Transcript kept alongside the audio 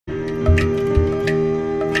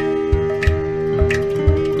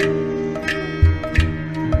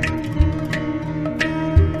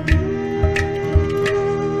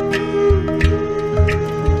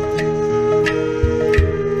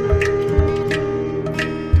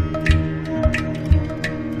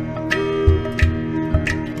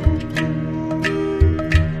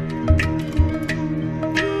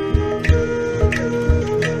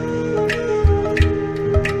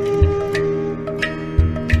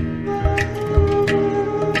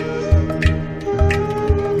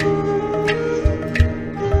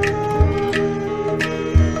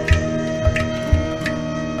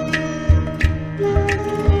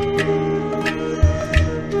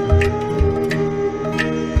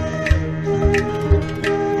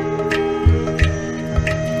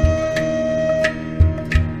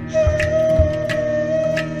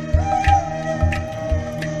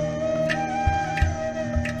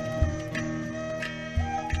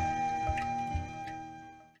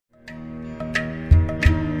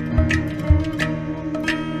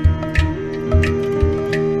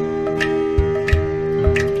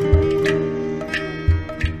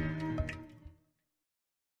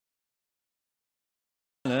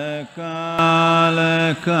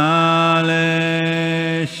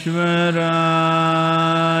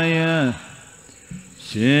कालेश्वराय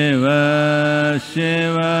शिव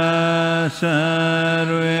शिव सर्वेश्वराय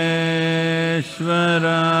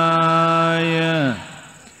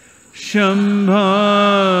शंभो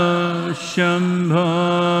शंभो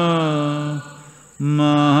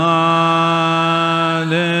महादेवाय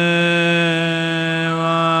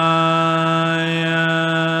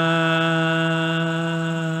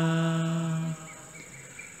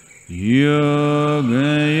योग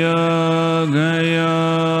योग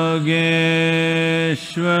योगेश्वराय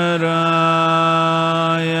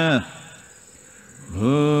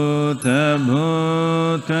भूत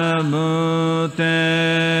भूत भूतेश्वराय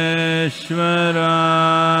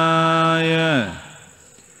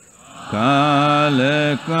काल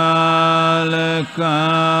काल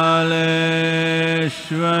कालेश्वराय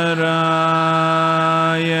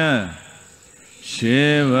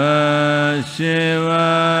शिव शिव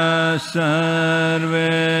सर्वेश्वराय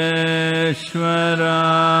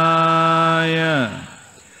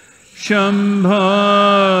शंभो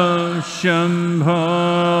शंभो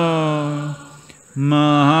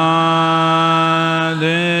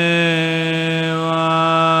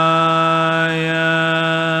महादेवाय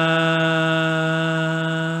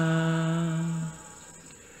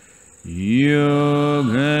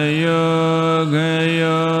योग योग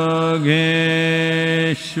योगेश्वराय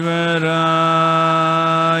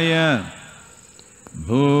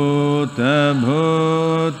भूत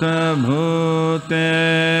भूत भूतेश्वराय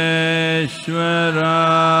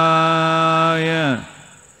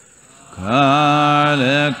काल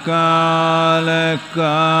काल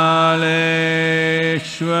कालेश्वराय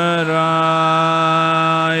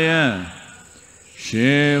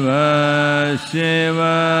शिव शिव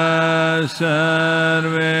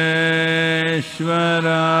सर्वेश्वराय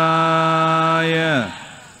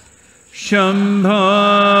शंभो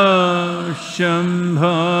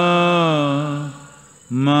शंभो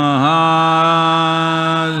महादेवाय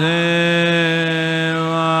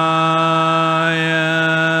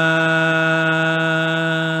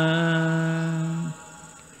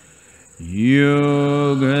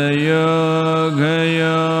योग योग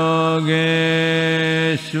योगेश्वराय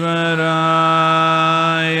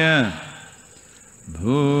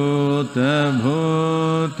भूत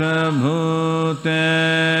भूत भूतेश्वराय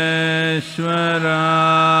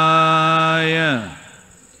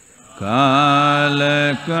काल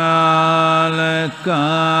काल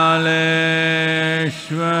कालेश्वराय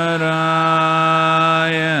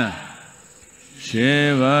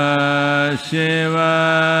शिव शिव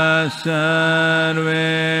सर्वेश्वराय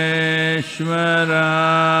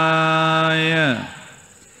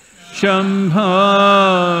शंभो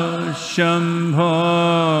शंभो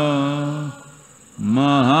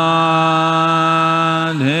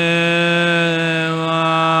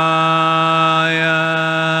महादेवाय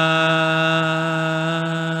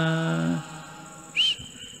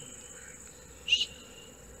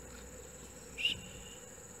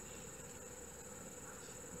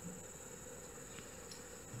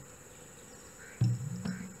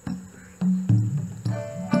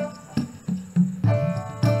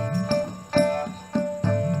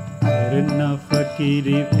करना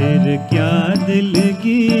फकीरी फिर क्या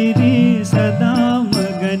दिलगिरी सदा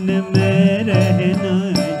मगन में रहना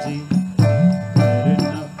जी।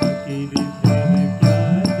 करना फकीरी फिर क्या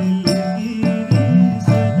दिलगिरी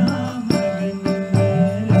सदा मगन में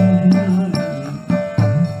रहना जी।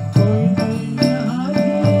 कोई दिन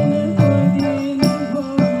हाथीन कोई दिन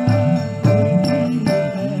घोड़ा कोई दिन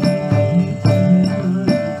है चलना जी। करना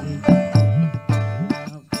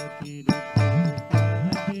फकीरी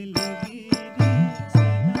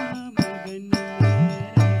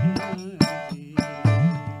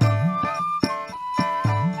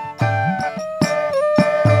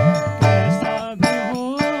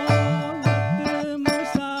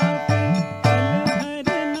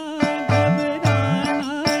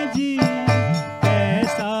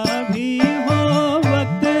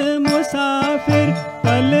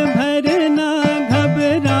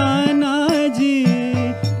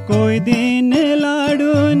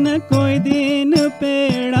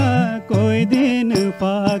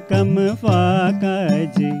फाकम फाका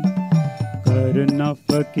जी। करना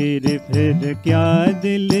फकीर फिर क्या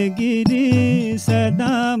दिलगिरी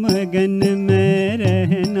सदा मगन में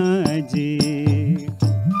रहना जी।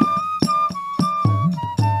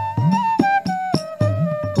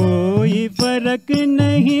 कोई फर्क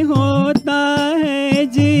नहीं होता है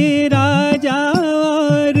जी राजा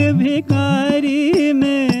और भिखारी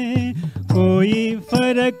में। कोई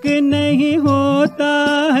फर्क नहीं होता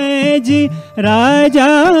है जी राजा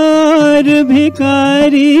और और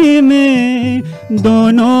भिखारी में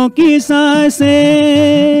दोनों की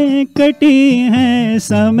सांसें कटी हैं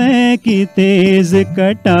समय की तेज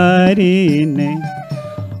कटारी ने।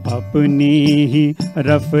 अपनी ही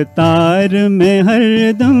रफ्तार में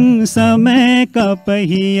हरदम समय का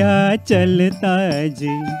पहिया चलता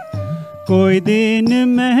जी। कोई दिन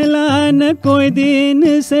महलान कोई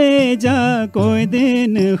दिन सेजा कोई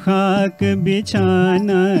दिन खाक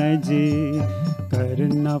बिछाना जी।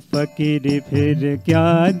 करना फकीर फिर क्या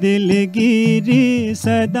दिलगिरी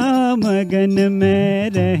सदा मगन में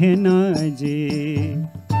रहना जी।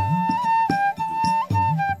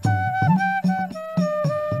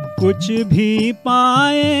 कुछ भी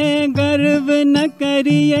पाए गर्व न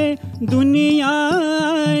करिए दुनिया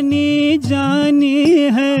आनी जानी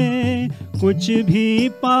है। कुछ भी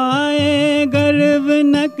पाए गर्व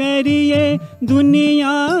न करिए दुनिया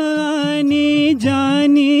आनी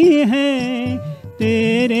जानी है।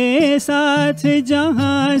 तेरे साथ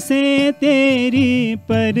जहाँ से तेरी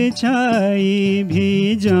परछाई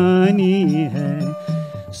भी जानी है।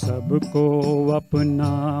 सबको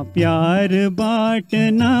अपना प्यार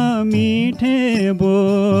बांटना मीठे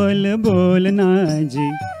बोल बोलना जी।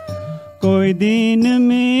 कोई दिन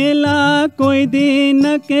मेला कोई दिन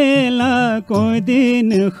अकेला कोई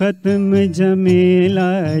दिन खत्म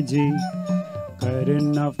जमेला जी।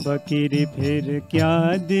 करना फकीर फिर क्या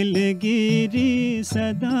दिलगिरी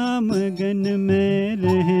सदा मगन में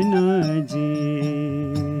रहना जी।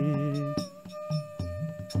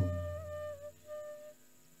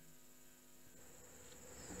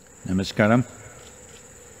 Namaskaram.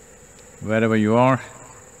 Wherever you are,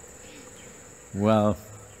 well,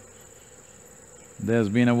 there's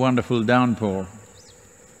been a wonderful downpour.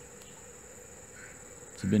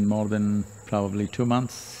 It's been more than probably 2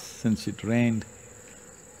 months since it rained.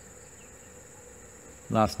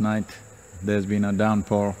 Last night, there's been a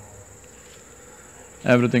downpour.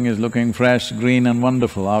 Everything is looking fresh, green and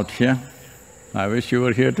wonderful out here. I wish you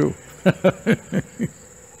were here too.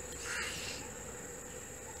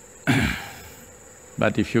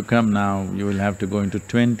 But if you come now, you will have to go into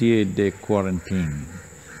 28-day quarantine.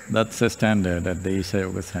 That's the standard at the Isha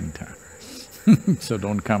Yoga Center. So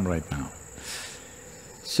don't come right now.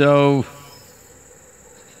 So,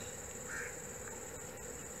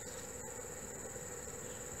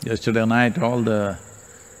 yesterday night all the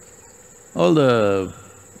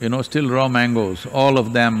still raw mangoes, all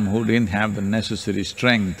of them who didn't have the necessary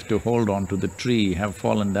strength to hold on to the tree have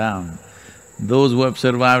fallen down. Those who have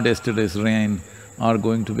survived yesterday's rain are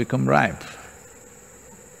going to become ripe.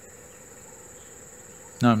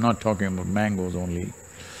 No, I'm not talking about mangoes only.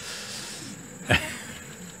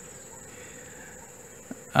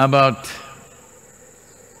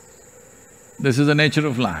 This is the nature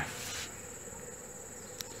of life.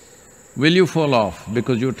 Will you fall off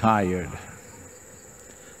because you're tired?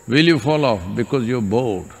 Will you fall off because you're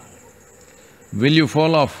bored? Will you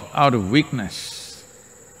fall off out of weakness?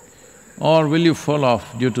 Or will you fall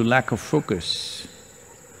off due to lack of focus?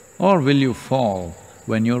 Or will you fall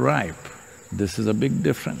when you're ripe? This is a big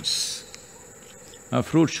difference. A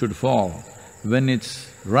fruit should fall when it's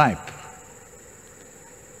ripe.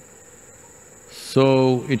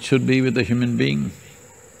 So, it should be with a human being.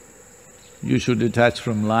 You should detach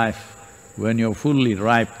from life when you're fully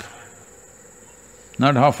ripe,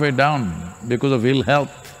 not halfway down because of ill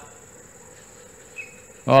health,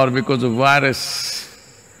 or because of virus,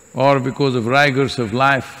 or because of rigors of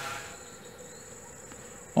life,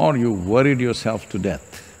 or you worried yourself to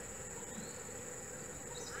death.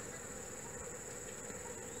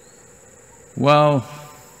 Well,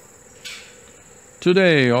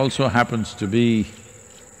 today also happens to be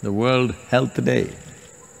the World Health Day.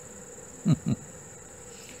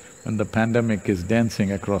 When the pandemic is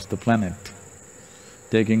dancing across the planet,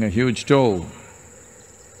 taking a huge toll.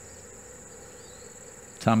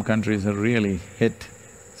 Some countries are really hit,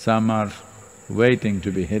 some are waiting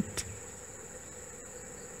to be hit.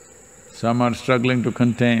 Some are struggling to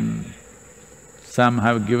contain, some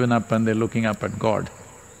have given up and they're looking up at God.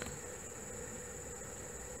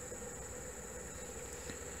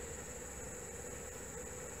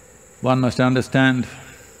 One must understand,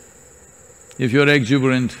 if you're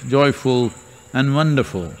exuberant, joyful and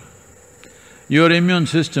wonderful, your immune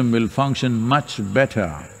system will function much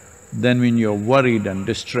better than when you're worried and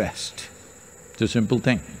distressed. It's a simple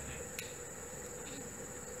thing.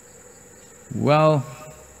 Well,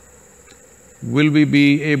 will we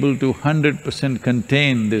be able to 100%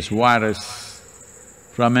 contain this virus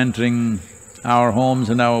from entering our homes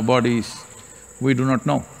and our bodies? We do not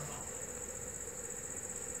know.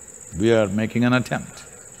 We are making an attempt.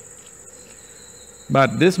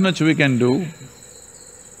 But this much we can do,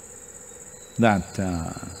 that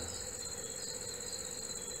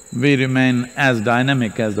we remain as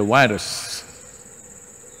dynamic as the virus.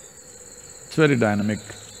 It's very dynamic,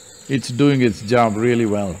 it's doing its job really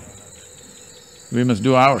well. We must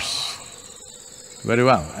do ours very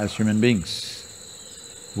well as human beings.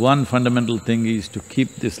 One fundamental thing is to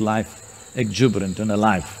keep this life exuberant and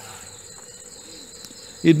alive.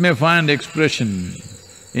 It may find expression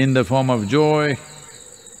in the form of joy,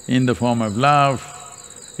 in the form of love,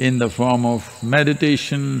 in the form of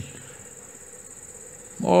meditation,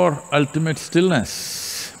 or ultimate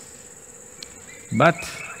stillness. But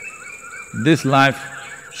this life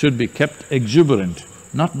should be kept exuberant,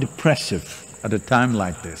 not depressive at a time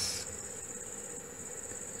like this,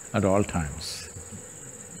 at all times.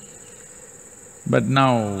 But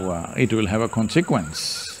now it will have a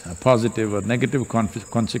consequence, a positive or negative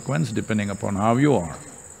consequence depending upon how you are.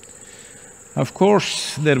 Of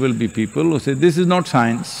course, there will be people who say, this is not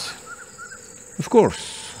science. Of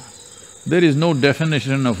course, there is no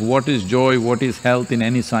definition of what is joy, what is health in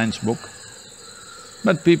any science book.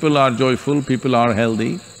 But people are joyful, people are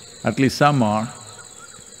healthy, at least some are.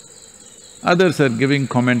 Others are giving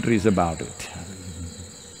commentaries about it.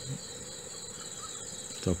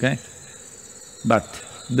 It's okay? But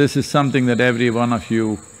this is something that every one of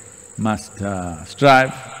you must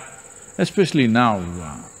strive, especially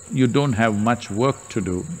now. You don't have much work to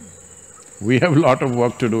do. We have a lot of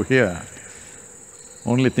work to do here.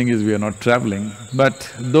 Only thing is we are not traveling.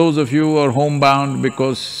 But those of you who are homebound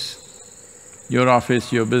because your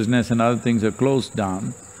office, your business and other things are closed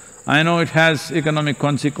down, I know it has economic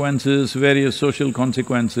consequences, various social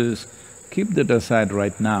consequences. Keep that aside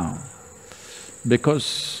right now,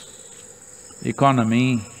 because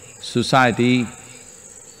economy, society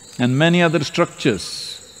and many other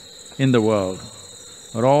structures in the world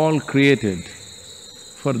are all created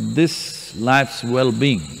for this life's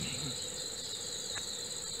well-being.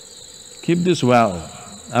 Keep this well,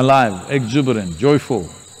 alive, exuberant, joyful.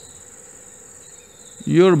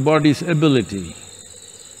 Your body's ability,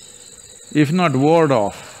 if not ward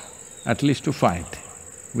off, at least to fight,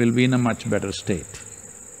 will be in a much better state.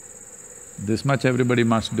 This much everybody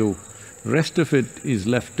must do. Rest of it is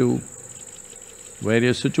left to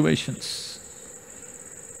various situations.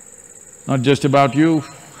 Not just about you,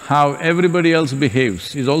 how everybody else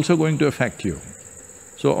behaves is also going to affect you.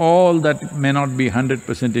 So all that may not be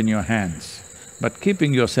 100% in your hands, but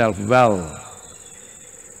keeping yourself well,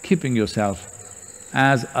 keeping yourself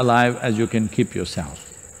as alive as you can keep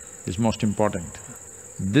yourself is most important.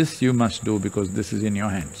 This you must do because this is in your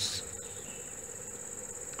hands.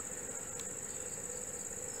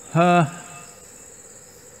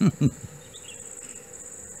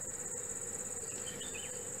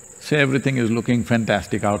 Say everything is looking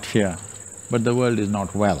fantastic out here, but the world is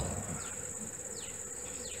not well.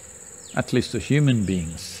 At least the human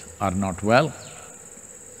beings are not well.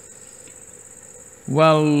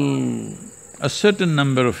 Well, a certain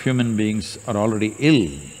number of human beings are already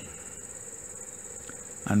ill.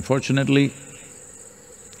 Unfortunately,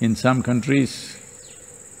 in some countries,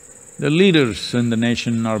 the leaders in the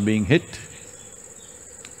nation are being hit.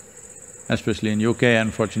 Especially in UK,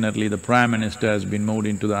 unfortunately, the Prime Minister has been moved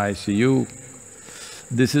into the ICU.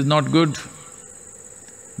 This is not good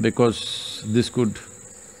because this could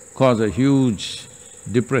cause a huge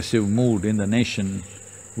depressive mood in the nation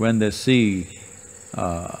when they see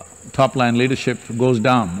top-line leadership goes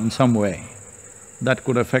down in some way. That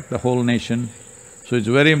could affect the whole nation. So it's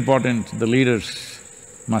very important the leaders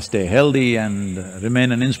must stay healthy and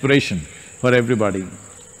remain an inspiration for everybody.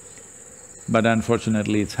 But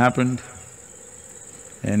unfortunately, it's happened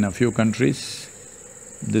in a few countries.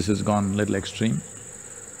 This has gone little extreme.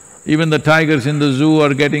 Even the tigers in the zoo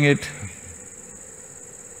are getting it.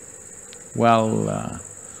 Well,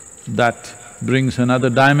 that brings another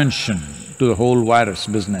dimension to the whole virus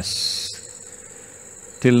business.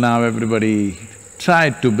 Till now everybody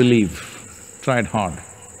tried to believe, tried hard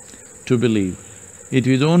to believe. It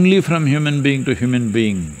is only from human being to human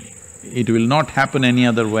being, it will not happen any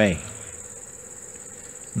other way.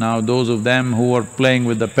 Now those of them who were playing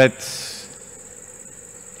with the pets,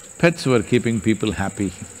 pets were keeping people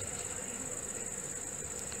happy.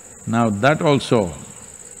 Now that also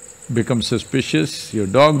becomes suspicious, your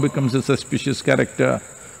dog becomes a suspicious character,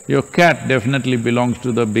 your cat definitely belongs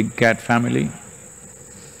to the big cat family.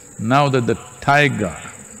 Now that the tiger,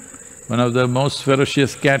 one of the most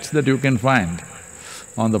ferocious cats that you can find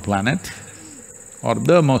on the planet, or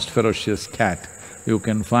the most ferocious cat you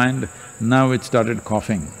can find, now it started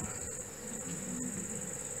coughing.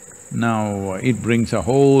 Now it brings a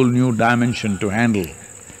whole new dimension to handle.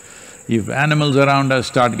 If animals around us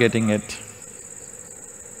start getting it,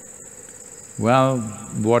 Well,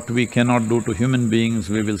 what we cannot do to human beings,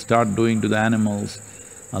 we will start doing to the animals.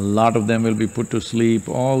 A lot of them will be put to sleep,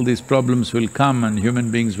 all these problems will come and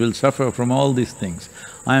human beings will suffer from all these things.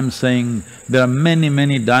 I am saying there are many,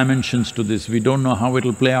 many dimensions to this, we don't know how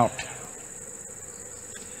it'll play out.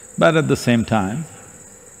 But at the same time,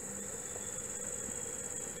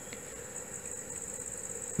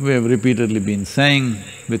 we have repeatedly been saying,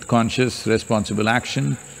 with conscious, responsible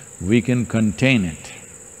action, we can contain it.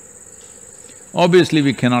 Obviously,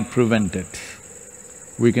 we cannot prevent it,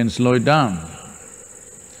 we can slow it down.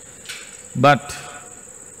 But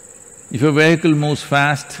if a vehicle moves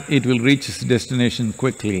fast, it will reach its destination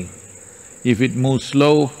quickly. If it moves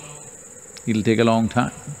slow, it'll take a long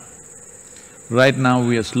time. Right now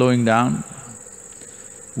we are slowing down.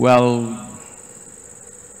 Well,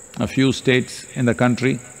 a few states in the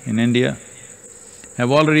country, in India,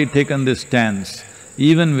 have already taken this stance.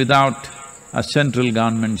 Even without a central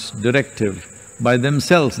government's directive, by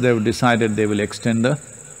themselves they have decided they will extend the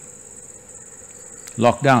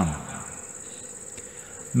lockdown.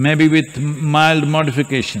 Maybe with mild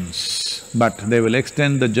modifications, but they will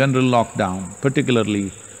extend the general lockdown,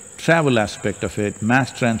 particularly travel aspect of it,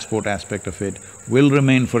 mass transport aspect of it will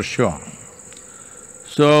remain for sure.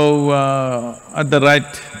 So, at the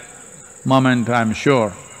right moment, I'm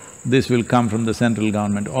sure, this will come from the central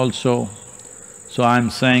government also. So I'm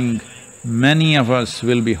saying many of us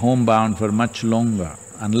will be homebound for much longer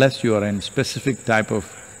unless you are in specific type of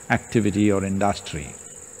activity or industry.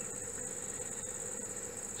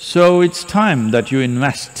 So it's time that you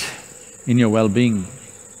invest in your well-being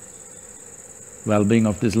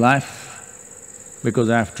of this life, because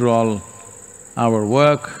after all, our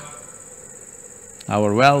work,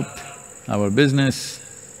 our wealth, our business,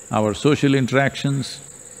 our social interactions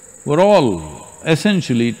were all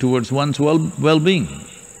essentially towards one's well-being.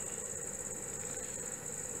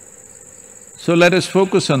 So let us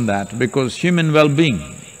focus on that, because human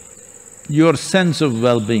well-being, your sense of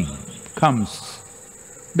well-being comes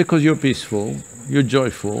because you're peaceful, you're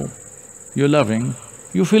joyful, you're loving,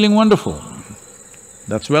 you're feeling wonderful.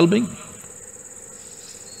 That's well-being.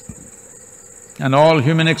 And all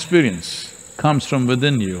human experience comes from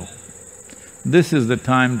within you. This is the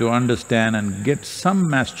time to understand and get some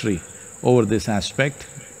mastery over this aspect.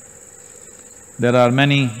 There are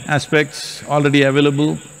many aspects already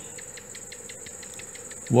available.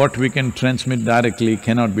 What we can transmit directly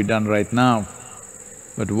cannot be done right now,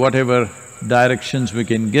 but whatever directions we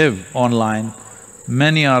can give online,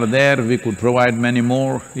 many are there, we could provide many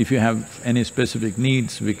more. If you have any specific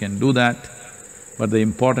needs, we can do that. But the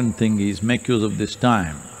important thing is make use of this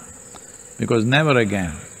time, because never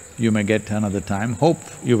again you may get another time, hope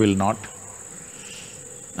you will not,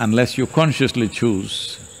 unless you consciously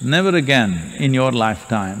choose. Never again in your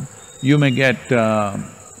lifetime you may get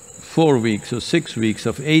 4 weeks or 6 weeks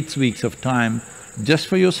or 8 weeks of time just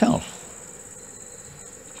for yourself.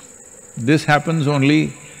 This happens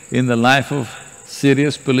only in the life of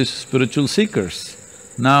serious spiritual seekers.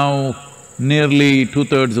 Now, nearly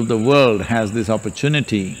 2/3 of the world has this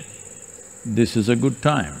opportunity. This is a good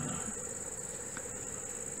time.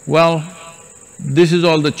 Well, this is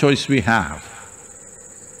all the choice we have.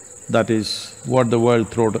 That is, what the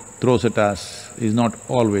world throws at us is not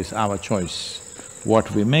always our choice.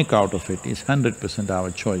 What we make out of it is 100%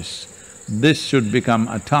 our choice. This should become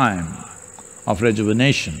a time of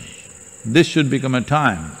rejuvenation. This should become a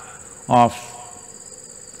time of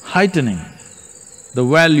heightening the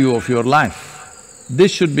value of your life.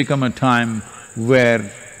 This should become a time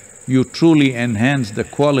where you truly enhance the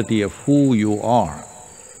quality of who you are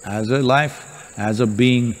as a life, as a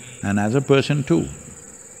being and as a person too.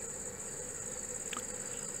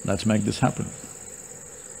 Let's make this happen.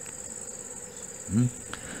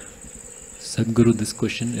 Sadhguru, this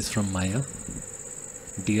question is from Maya.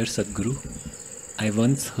 Dear Sadhguru, I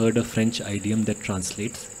once heard a French idiom that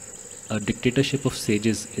translates, "A dictatorship of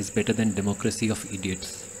sages is better than democracy of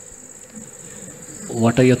idiots."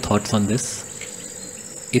 What are your thoughts on this?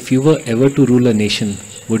 If you were ever to rule a nation,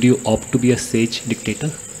 would you opt to be a sage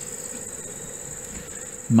dictator?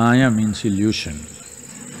 Maya means illusion.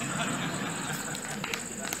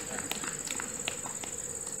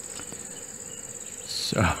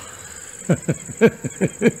 So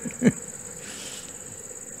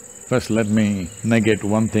first let me negate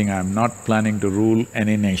one thing, I'm not planning to rule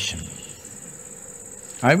any nation.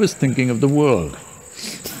 I was thinking of the world.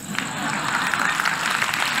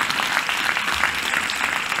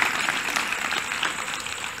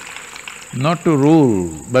 Not to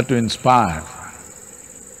rule, but to inspire.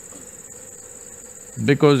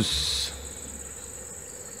 Because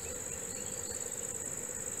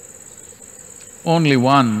only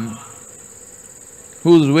one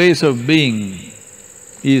whose ways of being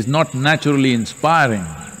is not naturally inspiring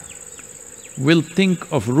will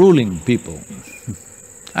think of ruling people.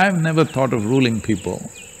 I've never thought of ruling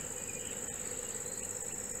people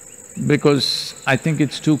because I think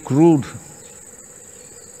it's too crude.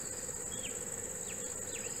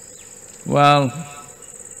 Well,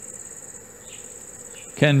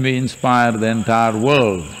 can we inspire the entire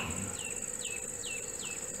world?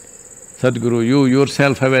 Sadhguru, you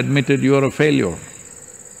yourself have admitted you are a failure.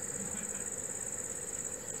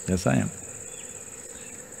 Yes, I am.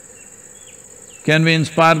 Can we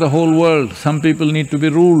inspire the whole world? Some people need to be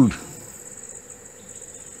ruled.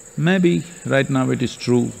 Maybe right now it is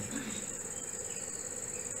true,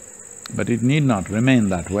 but it need not remain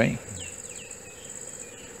that way.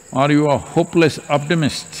 Are you a hopeless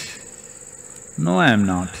optimist? No, I am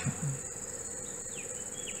not.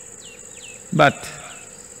 But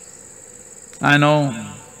I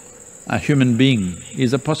know a human being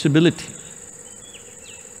is a possibility.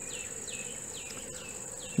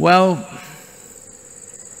 Well,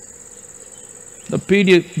 the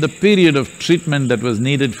period of treatment that was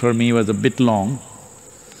needed for me was a bit long,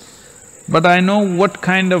 but I know what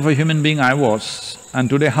kind of a human being I was and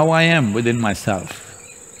today how I am within myself.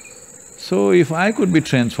 So if I could be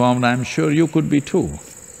transformed, I'm sure you could be too.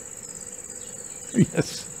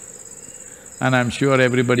 Yes. And I'm sure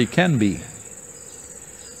everybody can be.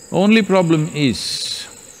 Only problem is,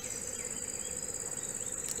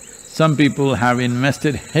 some people have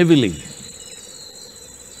invested heavily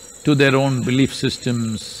to their own belief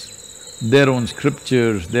systems, their own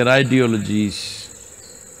scriptures, their ideologies.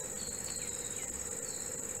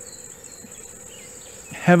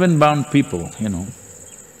 Heaven-bound people, you know.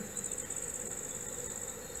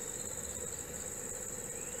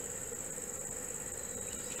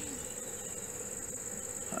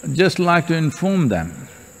 Just like to inform them,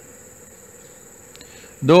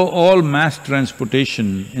 though all mass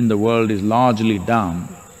transportation in the world is largely down,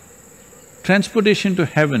 transportation to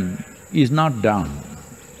heaven is not down.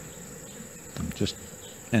 I'm just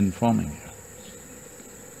informing you.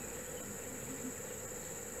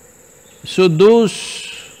 So those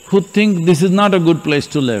who think this is not a good place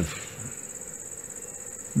to live,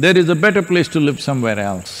 there is a better place to live somewhere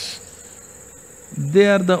else, they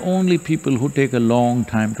are the only people who take a long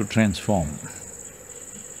time to transform.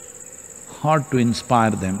 Hard to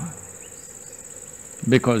inspire them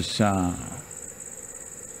because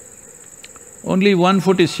only one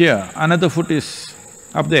foot is here, another foot is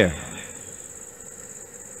up there.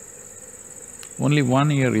 Only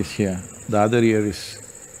one ear is here, the other ear is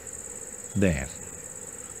there,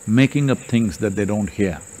 making up things that they don't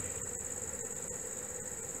hear.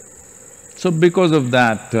 So because of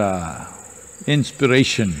that,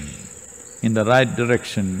 inspiration in the right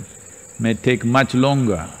direction may take much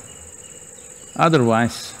longer.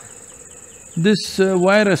 Otherwise, this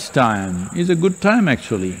virus time is a good time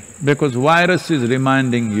actually, because virus is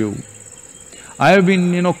reminding you. I have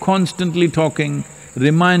been, constantly talking,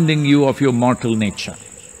 reminding you of your mortal nature.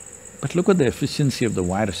 But look at the efficiency of the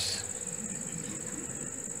virus.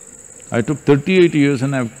 I took 38 years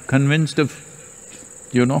and I've convinced of,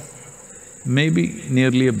 maybe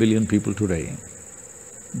nearly 1 billion people today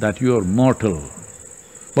that you are mortal.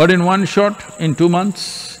 But in one shot, in 2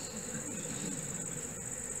 months,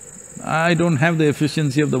 I don't have the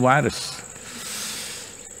efficiency of the virus.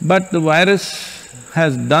 But the virus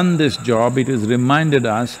has done this job, it has reminded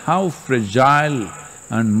us how fragile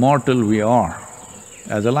and mortal we are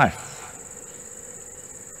as a life.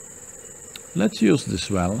 Let's use this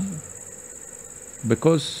well,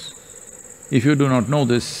 because if you do not know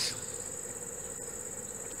this,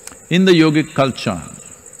 in the yogic culture,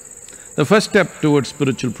 the first step towards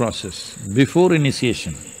spiritual process, before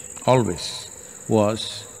initiation, always,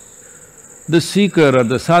 was the seeker or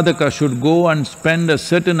the sadhaka should go and spend a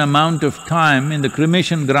certain amount of time in the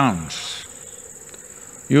cremation grounds.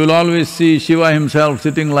 You will always see Shiva himself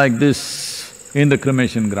sitting like this in the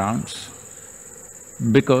cremation grounds,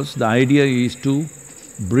 because the idea is to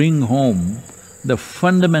bring home the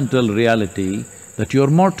fundamental reality that you're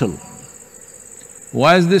mortal.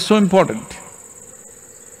 Why is this so important?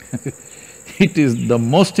 It is the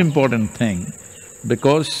most important thing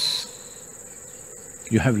because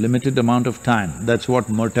you have limited amount of time, that's what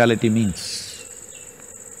mortality means.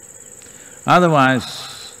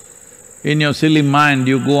 Otherwise, in your silly mind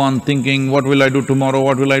you go on thinking, what will I do tomorrow,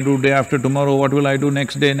 what will I do day after tomorrow, what will I do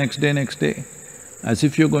next day, as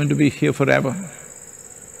if you're going to be here forever.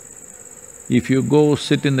 If you go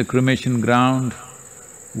sit in the cremation ground,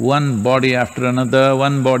 one body after another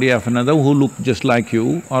who look just like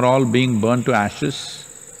you are all being burnt to ashes.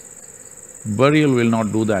 Burial will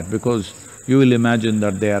not do that because you will imagine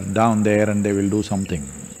that they are down there and they will do something.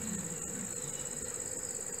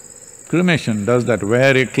 Cremation does that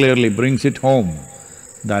very clearly, brings it home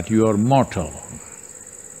that you are mortal.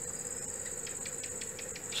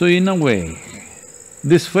 So in a way,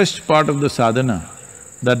 this first part of the sadhana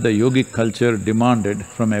that the yogic culture demanded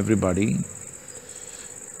from everybody,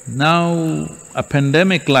 now a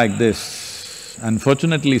pandemic like this,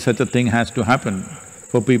 unfortunately such a thing has to happen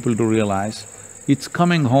for people to realize, it's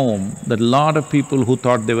coming home that a lot of people who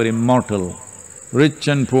thought they were immortal, rich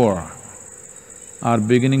and poor, are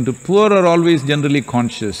beginning to… Poor are always generally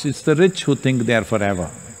conscious, it's the rich who think they are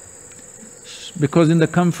forever. Because in the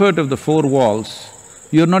comfort of the four walls,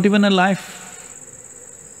 you're not even alive,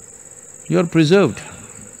 you're preserved.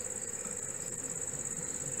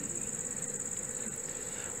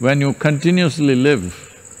 When you continuously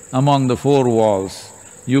live among the four walls,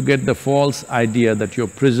 you get the false idea that you're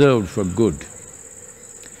preserved for good.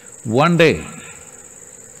 One day,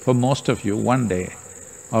 for most of you, one day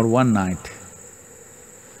or one night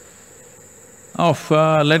of,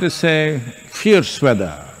 let us say, fierce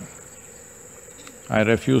weather. I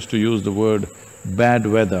refuse to use the word bad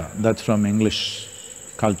weather, that's from English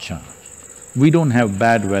culture. We don't have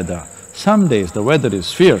bad weather. Some days the weather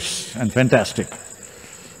is fierce and fantastic.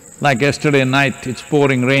 Like yesterday night, it's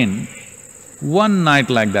pouring rain. One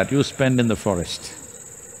night like that you spend in the forest.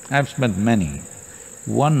 I've spent many.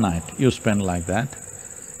 One night you spend like that,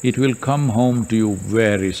 it will come home to you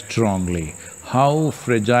very strongly, how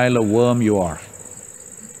fragile a worm you are.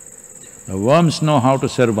 The worms know how to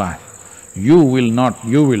survive. You will not,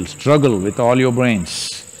 you will struggle with all your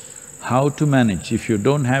brains. How to manage if you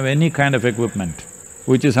don't have any kind of equipment,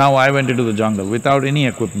 which is how I went into the jungle, without any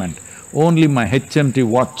equipment, only my HMT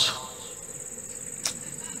watch.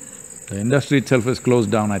 The industry itself is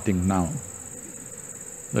closed down, I think, now.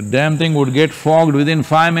 The damn thing would get fogged within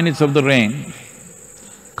 5 minutes of the rain,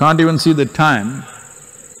 can't even see the time,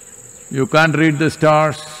 you can't read the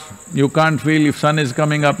stars, you can't feel if sun is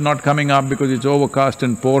coming up, not coming up because it's overcast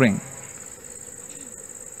and pouring.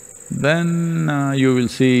 Then you will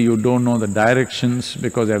see you don't know the directions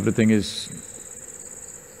because everything is…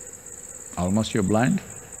 almost you're blind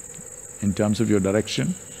in terms of your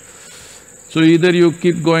direction. So either you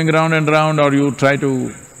keep going round and round or you try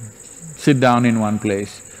to sit down in one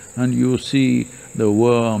place and you see the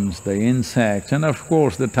worms, the insects and of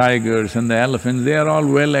course the tigers and the elephants, they are all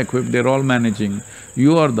well equipped, they're all managing.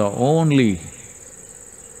 You are the only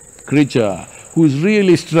creature who's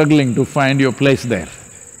really struggling to find your place there.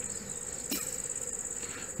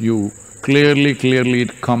 You clearly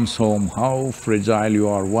it comes home how fragile you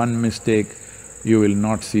are. One mistake, you will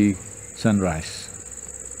not see sunrise.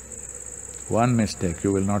 One mistake,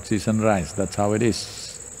 you will not see sunrise, that's how it is.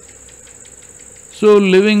 So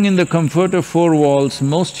living in the comfort of four walls,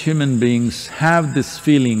 most human beings have this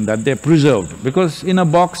feeling that they're preserved, because in a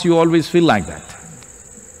box you always feel like that.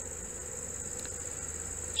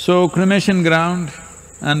 So cremation ground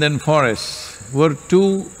and then forests were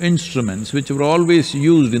two instruments which were always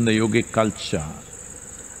used in the yogic culture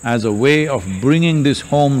as a way of bringing this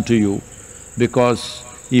home to you, because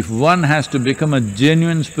if one has to become a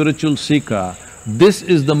genuine spiritual seeker, this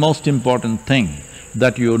is the most important thing,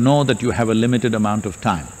 that you know that you have a limited amount of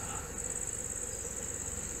time.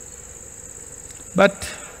 But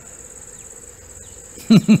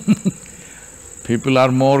people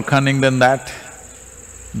are more cunning than that.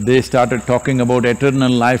 They started talking about eternal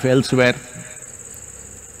life elsewhere.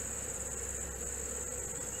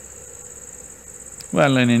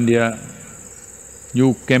 Well, in India,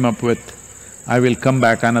 you came up with, I will come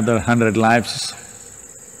back another 100 lives.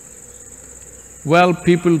 Well,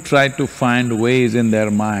 people try to find ways in their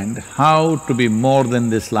mind how to be more than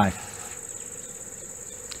this life.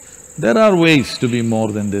 There are ways to be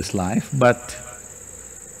more than this life, but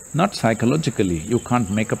not psychologically. You can't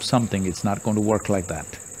make up something, it's not going to work like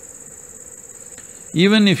that.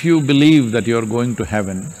 Even if you believe that you're going to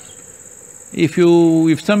heaven,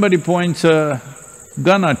 if somebody points a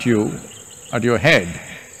gun at you, at your head,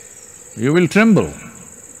 you will tremble.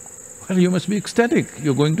 Well, you must be ecstatic,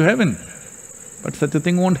 you're going to heaven. But such a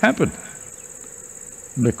thing won't happen,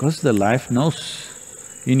 because the life knows.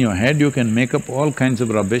 In your head you can make up all kinds of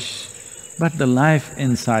rubbish, but the life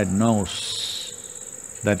inside knows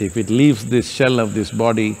that if it leaves this shell of this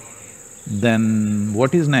body, then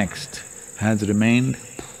what is next has remained.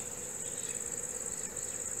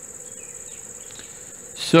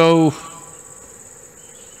 So,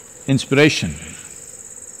 inspiration.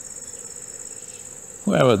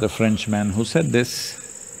 Whoever the Frenchman who said this,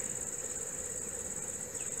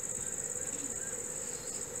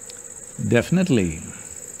 definitely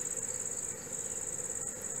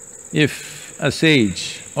If a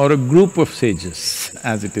sage or a group of sages,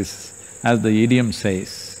 as it is, as the idiom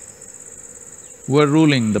says, were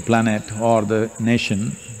ruling the planet or the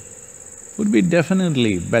nation, would be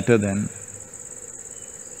definitely better than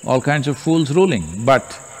all kinds of fools ruling.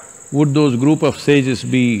 But would those group of sages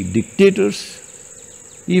be dictators?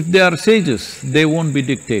 If they are sages, they won't be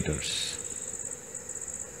dictators.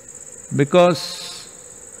 Because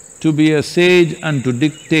to be a sage and to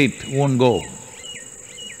dictate won't go.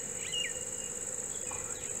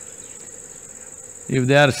 If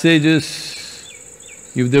they are sages,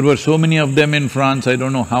 if there were so many of them in France, I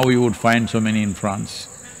don't know how you would find so many in France.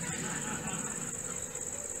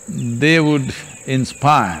 They would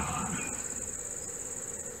inspire.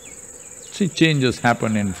 See, changes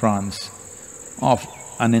happened in France of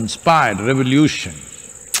an inspired revolution.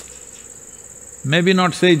 Maybe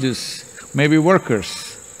not sages, maybe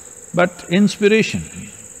workers, but inspiration,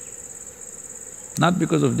 not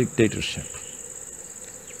because of dictatorship.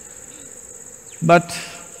 But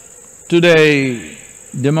today,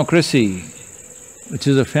 democracy, which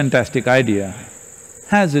is a fantastic idea,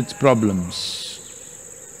 has its problems.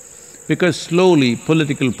 Because slowly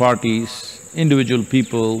political parties, individual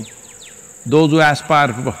people, those who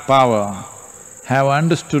aspire for power have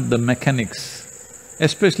understood the mechanics,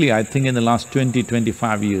 especially I think in the last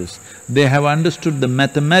 20-25 years, they have understood the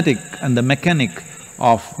mathematic and the mechanic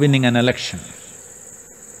of winning an election,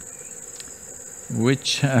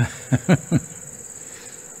 which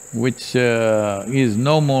which is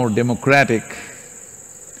no more democratic.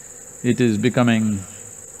 It is becoming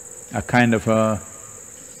a kind of a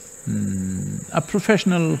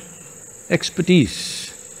professional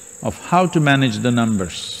expertise of how to manage the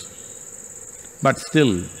numbers. But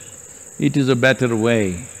still, it is a better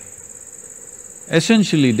way.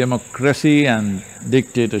 Essentially, democracy and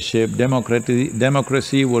dictatorship,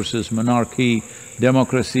 democracy versus monarchy,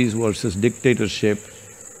 democracies versus dictatorship.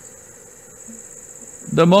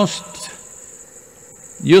 The most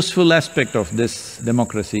useful aspect of this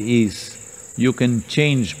democracy is you can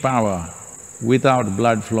change power without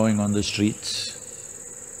blood flowing on the streets.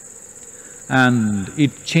 And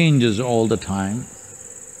it changes all the time,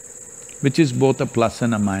 which is both a plus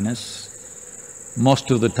and a minus.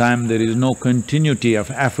 Most of the time there is no continuity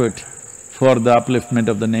of effort for the upliftment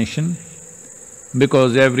of the nation,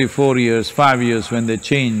 because every 4 years, 5 years when they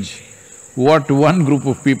change, what one group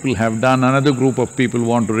of people have done, another group of people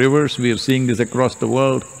want to reverse. We are seeing this across the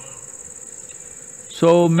world.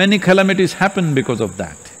 So many calamities happen because of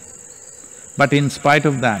that. But in spite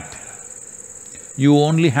of that, you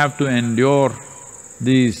only have to endure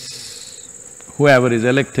these… whoever is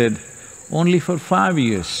elected only for 5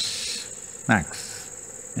 years max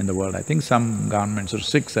in the world. I think some governments are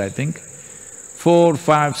 6, I think. 4,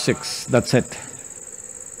 5, 6, that's it.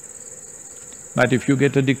 But if you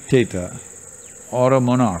get a dictator or a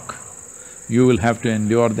monarch, you will have to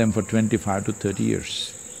endure them for 25 to 30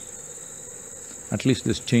 years. At least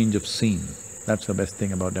this change of scene, that's the best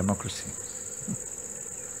thing about democracy.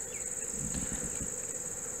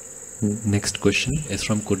 Next question is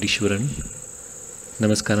from Kodishwaran.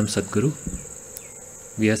 Namaskaram Sadhguru.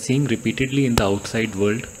 We are seeing repeatedly in the outside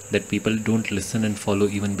world that people don't listen and follow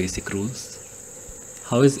even basic rules.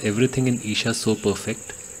 How is everything in Isha so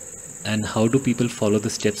perfect? And how do people follow the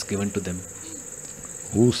steps given to them?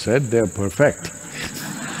 Who said they're perfect?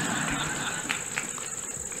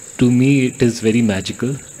 To me, it is very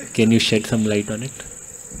magical. Can you shed some light on it?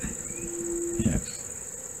 Yes.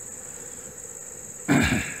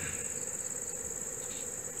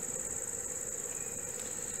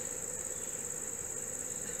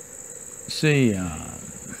 See,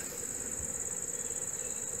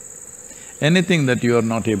 anything that you are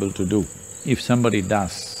not able to do, if somebody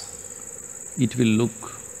does, it will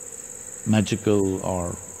look magical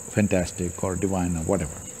or fantastic or divine or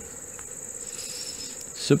whatever.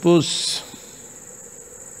 Suppose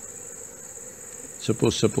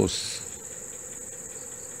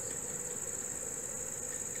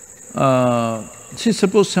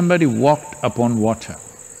somebody walked upon water,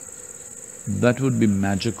 that would be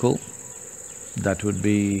magical, that would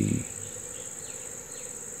be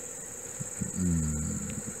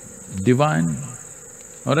divine,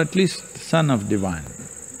 or at least son of divine.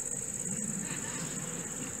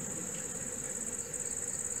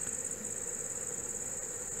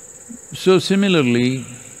 So similarly,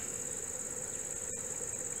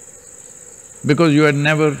 because you had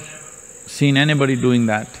never seen anybody doing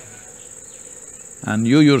that and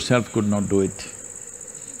you yourself could not do it,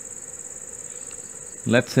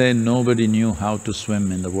 let's say nobody knew how to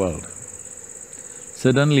swim in the world.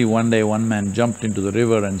 Suddenly one day one man jumped into the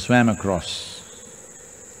river and swam across.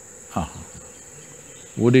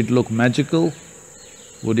 Would it look magical?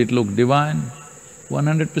 Would it look divine?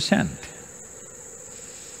 100%.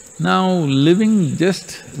 Now, living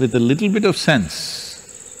just with a little bit of sense,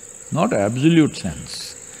 not absolute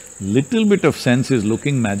sense, little bit of sense is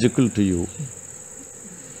looking magical to you.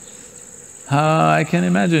 I can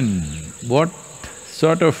imagine what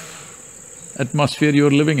sort of atmosphere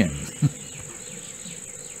you're living in.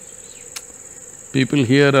 People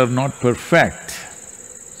here are not perfect.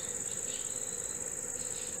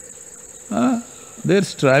 They're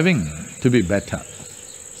striving to be better.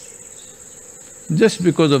 Just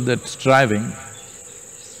because of that striving,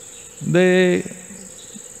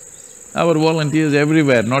 our volunteers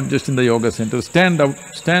everywhere, not just in the yoga center,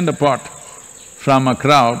 stand apart from a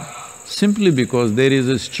crowd simply because there is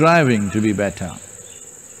a striving to be better.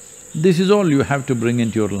 This is all you have to bring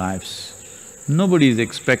into your lives. Nobody is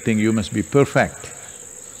expecting you must be perfect,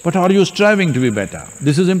 but are you striving to be better?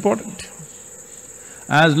 This is important.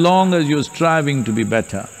 As long as you're striving to be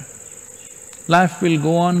better, life will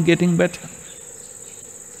go on getting better.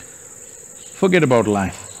 Forget about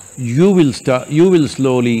life. You will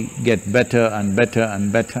slowly get better and better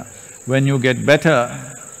and better. When you get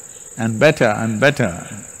better and better and better,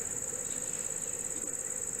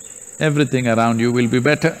 everything around you will be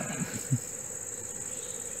better.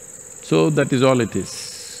 So that is all it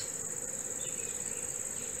is.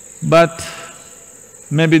 But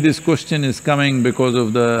maybe this question is coming because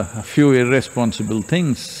of the few irresponsible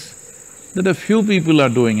things that a few people are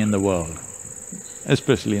doing in the world,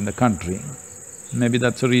 especially in the country. Maybe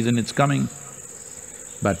that's the reason it's coming.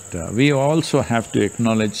 But we also have to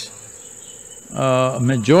acknowledge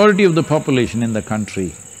majority of the population in the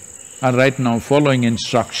country are right now following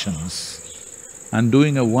instructions and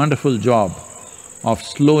doing a wonderful job of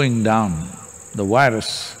slowing down the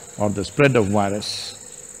virus or the spread of virus.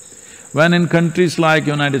 When in countries like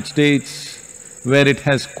United States, where it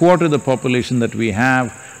has quarter the population that we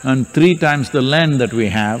have and 3 times the land that we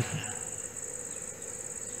have,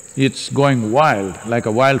 it's going wild, like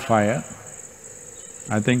a wildfire.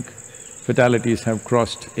 I think fatalities have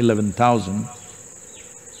crossed 11,000.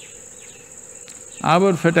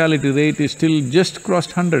 Our fatality rate is still just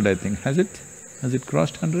crossed 100, I think, has it? Has it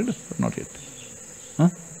crossed 100 or not yet? Huh?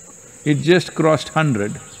 It just crossed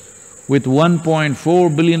 100 with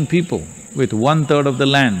 1.4 billion people, with 1/3 of the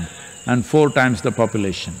land and 4 times the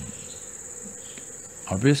population.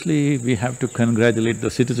 Obviously, we have to congratulate the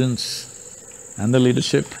citizens and the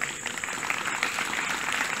leadership.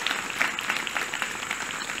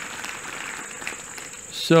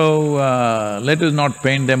 So, let us not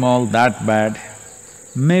paint them all that bad.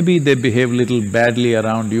 Maybe they behave little badly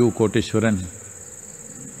around you, Koteshwaran.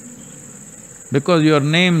 Because your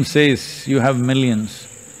name says you have millions.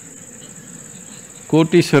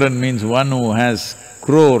 Koteshwaran means one who has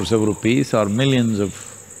crores of rupees or millions of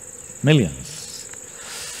millions.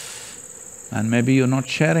 And maybe you're not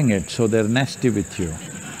sharing it, so they're nasty with you.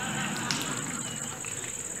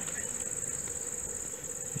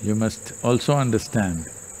 You must also understand,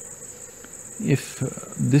 if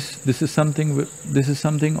this is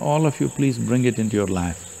something all of you please bring it into your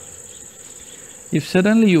life. If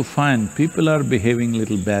suddenly you find people are behaving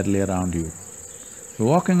little badly around you, you're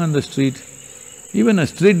walking on the street, even a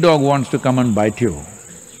street dog wants to come and bite you.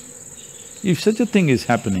 If such a thing is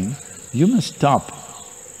happening, you must stop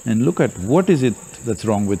and look at what is it that's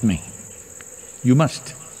wrong with me. You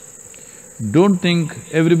must. Don't think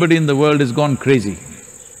everybody in the world has gone crazy.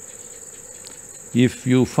 If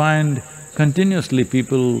you find continuously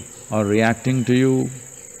people are reacting to you,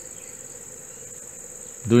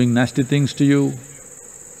 doing nasty things to you,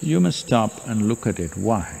 you must stop and look at it.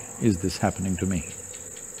 Why is this happening to me?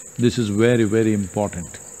 This is very, very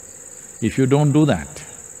important. If you don't do that,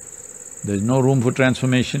 there's no room for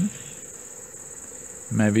transformation.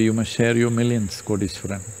 Maybe you must share your millions,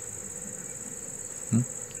 Koteshwaran.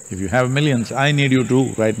 If you have millions, I need you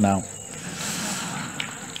too right now.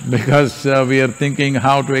 Because we are thinking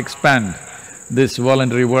how to expand this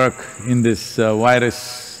voluntary work in this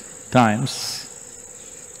virus times.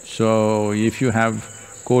 So if you have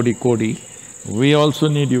kodi, we also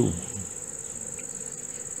need you.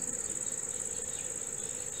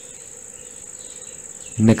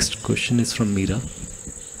 Next question is from Meera.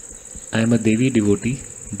 I am a Devi devotee,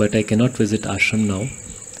 but I cannot visit ashram now,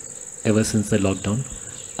 ever since the lockdown.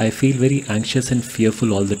 I feel very anxious and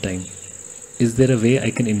fearful all the time. Is there a way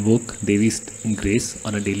I can invoke Devi's grace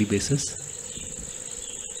on a daily basis?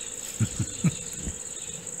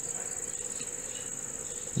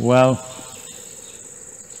 Well,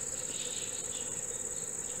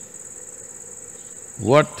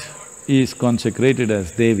 what is consecrated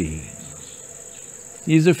as Devi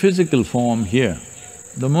is a physical form here,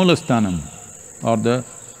 the Moolasthanam or the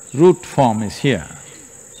root form is here.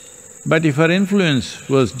 But if her influence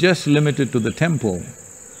was just limited to the temple,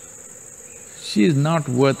 she is not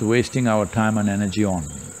worth wasting our time and energy on.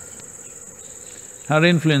 Her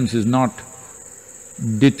influence is not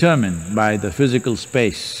determined by the physical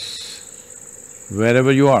space.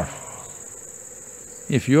 Wherever you are,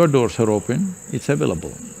 if your doors are open, it's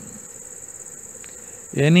available.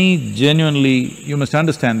 You must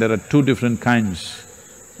understand there are two different kinds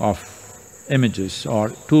of images or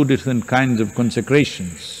two different kinds of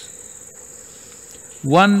consecrations.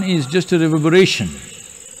 One is just a reverberation.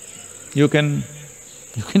 You can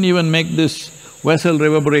even make this vessel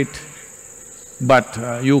reverberate,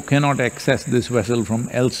 but you cannot access this vessel from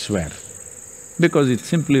elsewhere because it's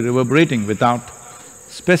simply reverberating without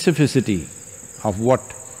specificity of what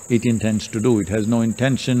it intends to do. It has no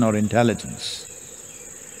intention or intelligence.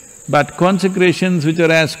 But consecrations which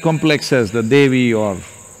are as complex as the Devi or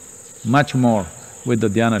much more with the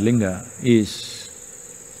Dhyana Linga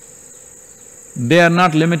they are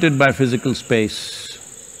not limited by physical space.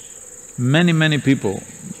 Many people,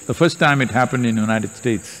 the first time it happened in United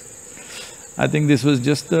States, I think this was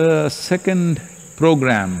just the second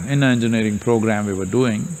program, inner engineering program we were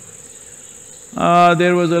doing.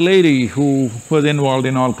 There was a lady who was involved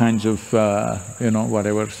in all kinds of,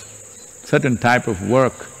 whatever, certain type of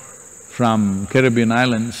work from Caribbean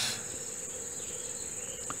islands.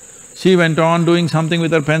 She went on doing something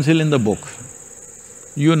with her pencil in the book.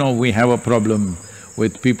 You know, we have a problem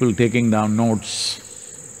with people taking down notes.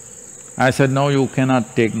 I said, no, you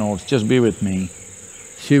cannot take notes, just be with me.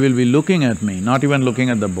 She will be looking at me, not even looking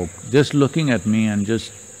at the book, just looking at me and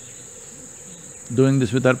just doing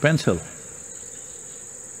this with her pencil.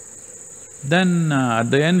 Then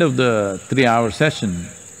at the end of the 3-hour session,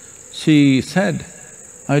 she said,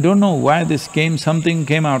 I don't know why something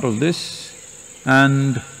came out of this,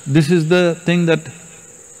 and this is the thing that,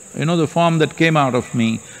 the form that came out of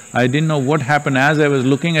me. I didn't know what happened. As I was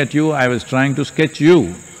looking at you, I was trying to sketch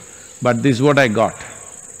you, but this is what I got.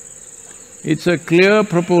 It's a clear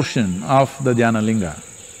proportion of the Dhyana Linga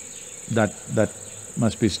that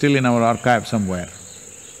must be still in our archive somewhere.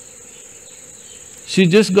 She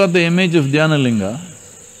just got the image of Dhyana Linga,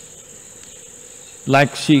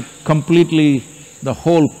 like she completely… the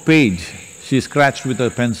whole page she scratched with her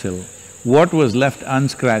pencil. What was left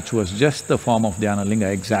unscratched was just the form of Dhyana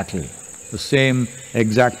Linga exactly, the same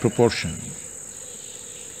exact proportion.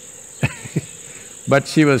 But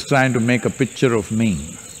she was trying to make a picture of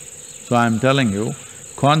me. So I'm telling you,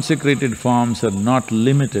 consecrated forms are not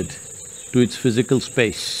limited to its physical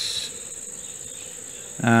space.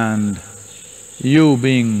 And you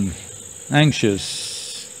being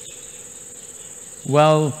anxious,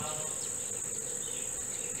 well,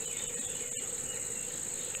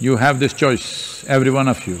 you have this choice, every one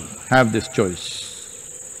of you have this choice.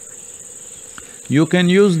 You can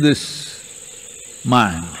use this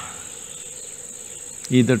mind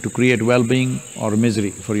either to create well-being or misery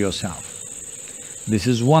for yourself. This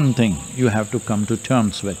is one thing you have to come to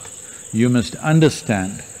terms with. You must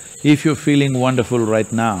understand, if you're feeling wonderful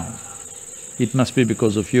right now, it must be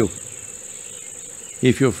because of you.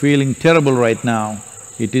 If you're feeling terrible right now,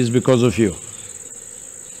 it is because of you.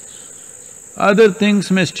 Other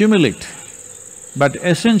things may stimulate, but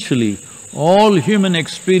essentially, all human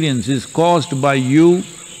experience is caused by you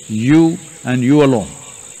and you alone.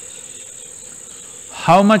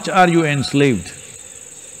 How much are you enslaved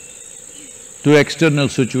to external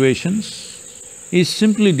situations is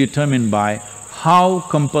simply determined by how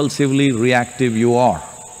compulsively reactive you are.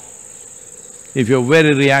 If you're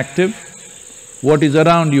very reactive, what is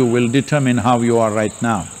around you will determine how you are right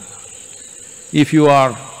now. If you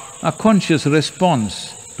are a conscious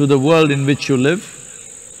response to the world in which you live,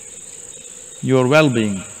 your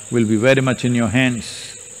well-being will be very much in your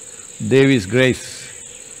hands. Devi's grace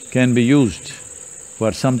can be used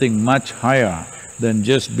for something much higher than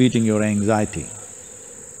just beating your anxiety.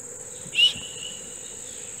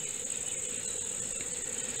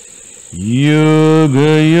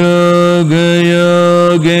 Yoga Yoga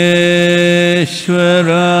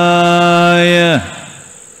Yogeshwaraya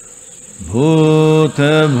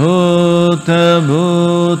Bhuta Bhuta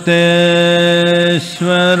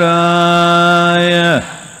Bhuteshwaraya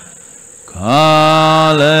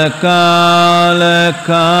Kala Kala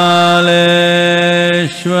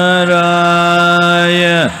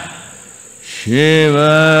Kaleshwaraya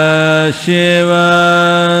Shiva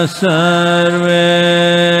Shiva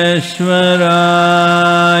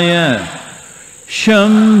Sarveshwaraya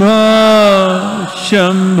Shambho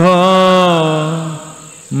Shambho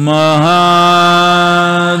Mahadeva